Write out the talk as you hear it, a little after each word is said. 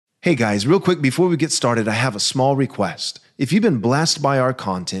Hey guys, real quick before we get started, I have a small request. If you've been blessed by our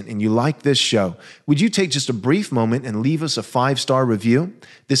content and you like this show, would you take just a brief moment and leave us a 5-star review?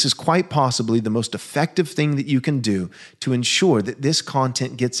 This is quite possibly the most effective thing that you can do to ensure that this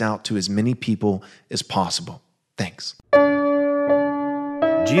content gets out to as many people as possible. Thanks.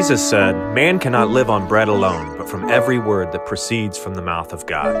 Jesus said, "Man cannot live on bread alone, but from every word that proceeds from the mouth of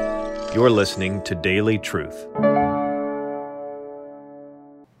God." You're listening to Daily Truth.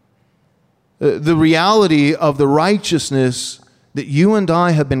 The reality of the righteousness that you and I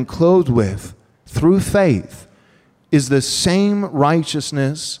have been clothed with through faith is the same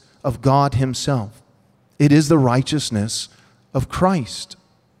righteousness of God Himself. It is the righteousness of Christ.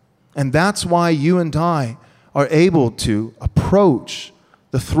 And that's why you and I are able to approach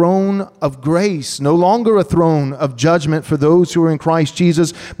the throne of grace, no longer a throne of judgment for those who are in Christ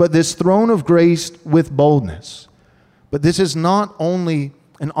Jesus, but this throne of grace with boldness. But this is not only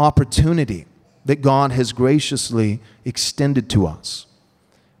an opportunity that God has graciously extended to us.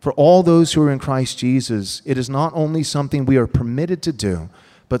 For all those who are in Christ Jesus, it is not only something we are permitted to do,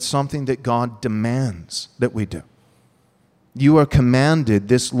 but something that God demands that we do. You are commanded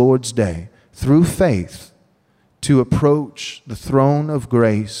this Lord's Day, through faith, to approach the throne of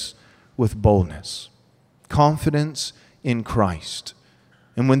grace with boldness, confidence in Christ.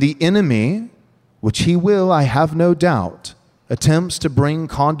 And when the enemy, which he will, I have no doubt, attempts to bring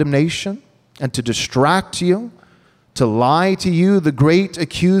condemnation and to distract you, to lie to you, the great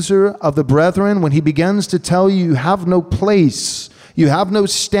accuser of the brethren, when he begins to tell you you have no place, you have no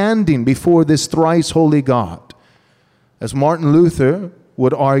standing before this thrice holy God. As Martin Luther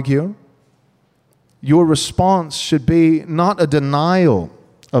would argue, your response should be not a denial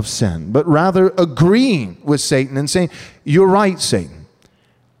of sin, but rather agreeing with Satan and saying, "You're right, Satan.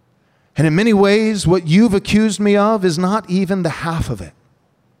 And in many ways, what you've accused me of is not even the half of it.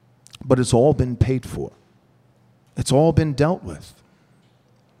 But it's all been paid for. It's all been dealt with.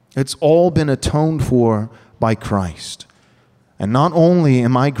 It's all been atoned for by Christ. And not only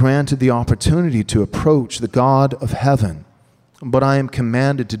am I granted the opportunity to approach the God of heaven, but I am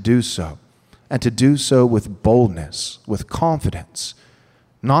commanded to do so, and to do so with boldness, with confidence,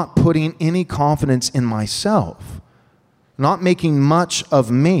 not putting any confidence in myself, not making much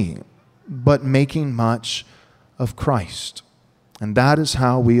of me, but making much of Christ. And that is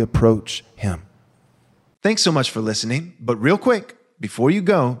how we approach Him. Thanks so much for listening. But real quick, before you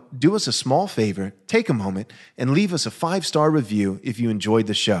go, do us a small favor, take a moment and leave us a 5-star review if you enjoyed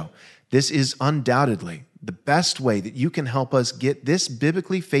the show. This is undoubtedly the best way that you can help us get this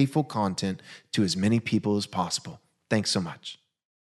biblically faithful content to as many people as possible. Thanks so much.